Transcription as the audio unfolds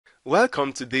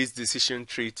Welcome to this decision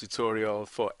tree tutorial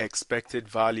for expected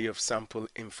value of sample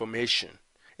information.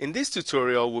 In this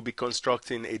tutorial, we'll be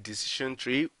constructing a decision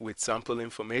tree with sample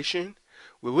information.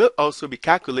 We will also be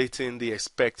calculating the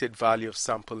expected value of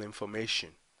sample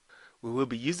information. We will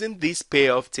be using this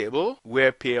payoff table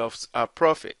where payoffs are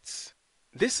profits.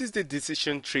 This is the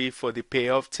decision tree for the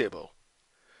payoff table.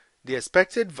 The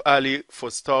expected value for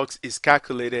stocks is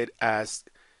calculated as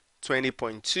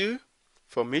 20.2.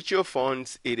 For mutual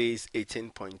funds, it is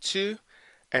 18.2,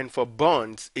 and for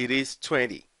bonds, it is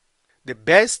 20. The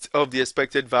best of the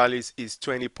expected values is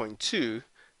 20.2,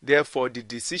 therefore the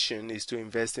decision is to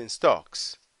invest in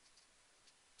stocks.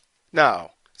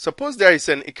 Now, suppose there is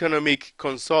an economic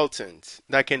consultant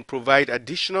that can provide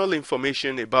additional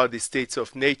information about the states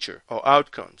of nature or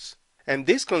outcomes, and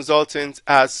this consultant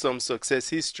has some success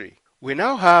history. We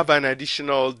now have an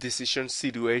additional decision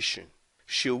situation.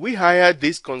 Should we hire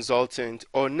this consultant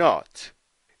or not?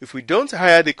 If we don't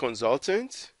hire the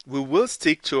consultant, we will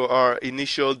stick to our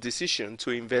initial decision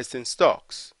to invest in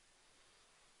stocks.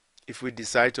 If we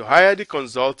decide to hire the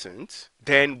consultant,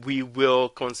 then we will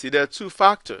consider two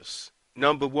factors.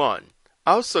 Number one,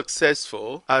 how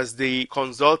successful has the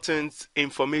consultant's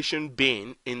information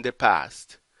been in the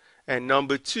past? And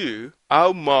number two,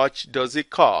 how much does it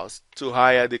cost to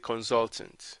hire the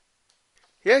consultant?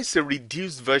 Here is a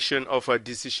reduced version of our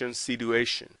decision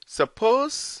situation.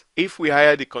 Suppose if we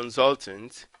hire the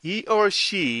consultant, he or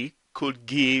she could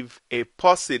give a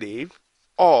positive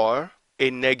or a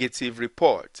negative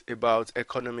report about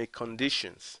economic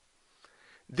conditions.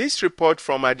 This report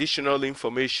from additional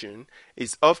information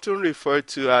is often referred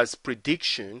to as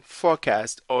prediction,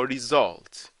 forecast, or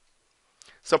result.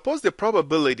 Suppose the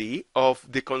probability of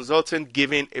the consultant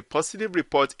giving a positive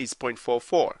report is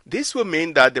 0.44. This will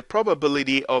mean that the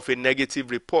probability of a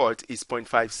negative report is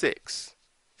 0.56.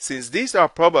 Since these are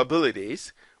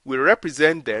probabilities, we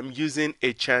represent them using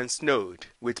a chance node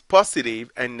with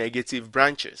positive and negative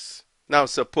branches. Now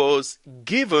suppose,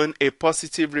 given a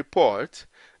positive report,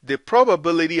 the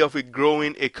probability of a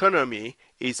growing economy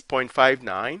is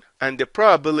 0.59 and the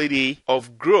probability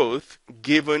of growth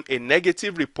given a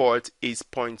negative report is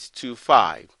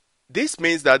 0.25. This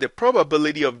means that the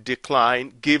probability of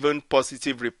decline given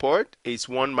positive report is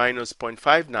 1 minus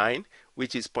 0.59,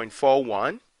 which is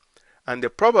 0.41, and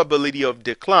the probability of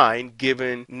decline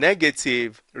given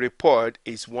negative report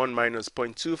is 1 minus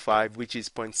 0.25, which is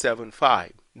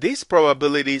 0.75. These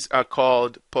probabilities are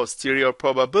called posterior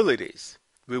probabilities.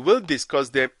 We will discuss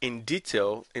them in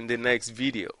detail in the next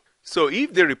video. So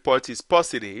if the report is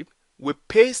positive, we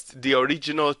paste the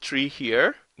original tree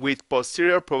here with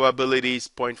posterior probabilities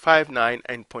 0.59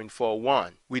 and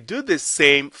 0.41. We do the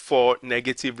same for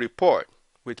negative report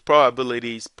with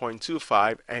probabilities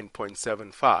 0.25 and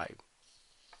 0.75.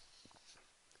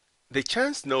 The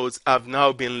chance nodes have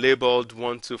now been labeled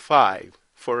 1 to 5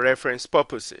 for reference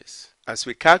purposes as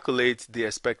we calculate the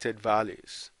expected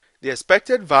values. The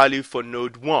expected value for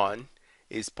node 1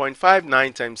 is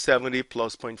 0.59 times 70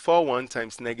 plus 0.41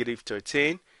 times negative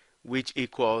 13, which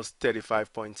equals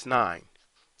 35.9.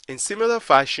 In similar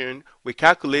fashion, we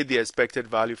calculate the expected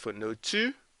value for node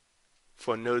 2,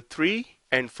 for node 3,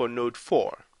 and for node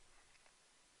 4.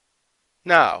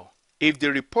 Now, if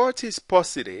the report is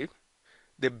positive,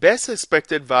 the best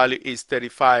expected value is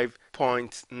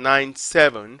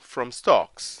 35.97 from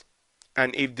stocks.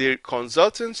 And if the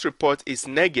consultant's report is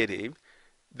negative,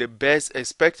 the best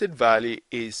expected value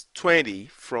is 20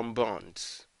 from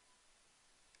bonds.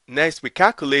 Next, we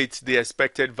calculate the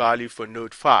expected value for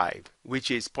node 5, which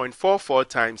is 0.44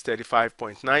 times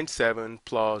 35.97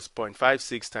 plus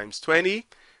 0.56 times 20,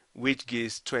 which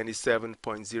gives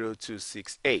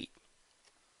 27.0268.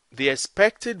 The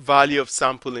expected value of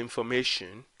sample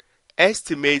information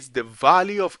estimates the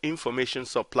value of information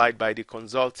supplied by the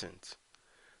consultant.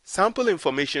 Sample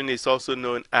information is also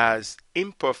known as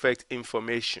imperfect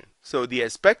information. So the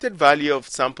expected value of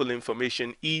sample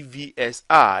information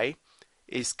EVSI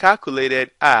is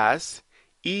calculated as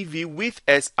EV with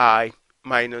SI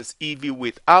minus EV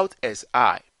without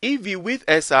SI. EV with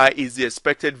SI is the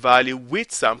expected value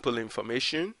with sample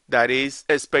information, that is,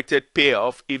 expected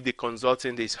payoff if the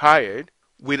consultant is hired,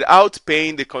 without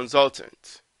paying the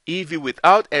consultant. EV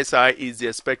without SI is the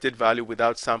expected value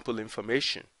without sample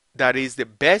information. That is the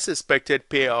best expected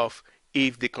payoff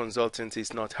if the consultant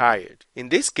is not hired. In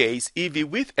this case, EV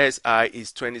with SI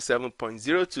is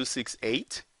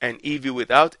 27.0268 and EV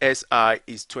without SI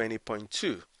is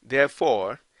 20.2.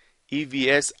 Therefore,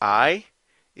 EVSI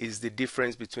is the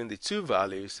difference between the two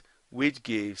values, which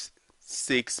gives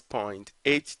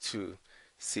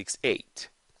 6.8268.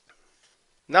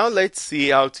 Now let's see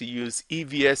how to use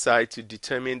EVSI to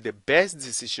determine the best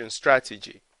decision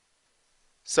strategy.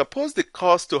 Suppose the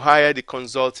cost to hire the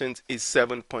consultant is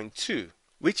 7.2,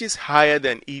 which is higher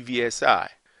than EVSI.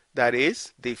 That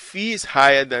is, the fee is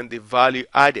higher than the value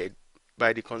added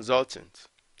by the consultant.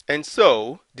 And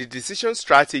so, the decision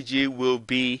strategy will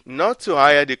be not to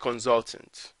hire the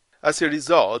consultant. As a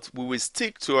result, we will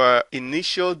stick to our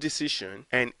initial decision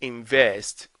and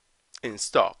invest in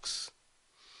stocks.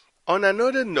 On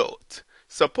another note,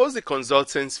 suppose the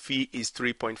consultant's fee is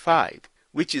 3.5,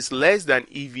 which is less than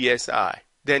EVSI.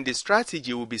 Then the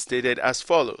strategy will be stated as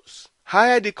follows.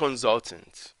 Hire the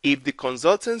consultant. If the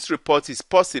consultant's report is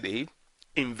positive,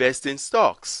 invest in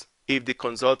stocks. If the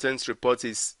consultant's report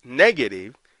is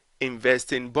negative,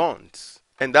 invest in bonds.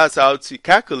 And that's how to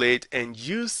calculate and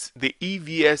use the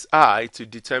EVSI to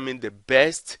determine the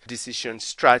best decision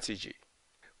strategy.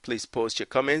 Please post your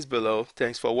comments below.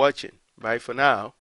 Thanks for watching. Bye for now.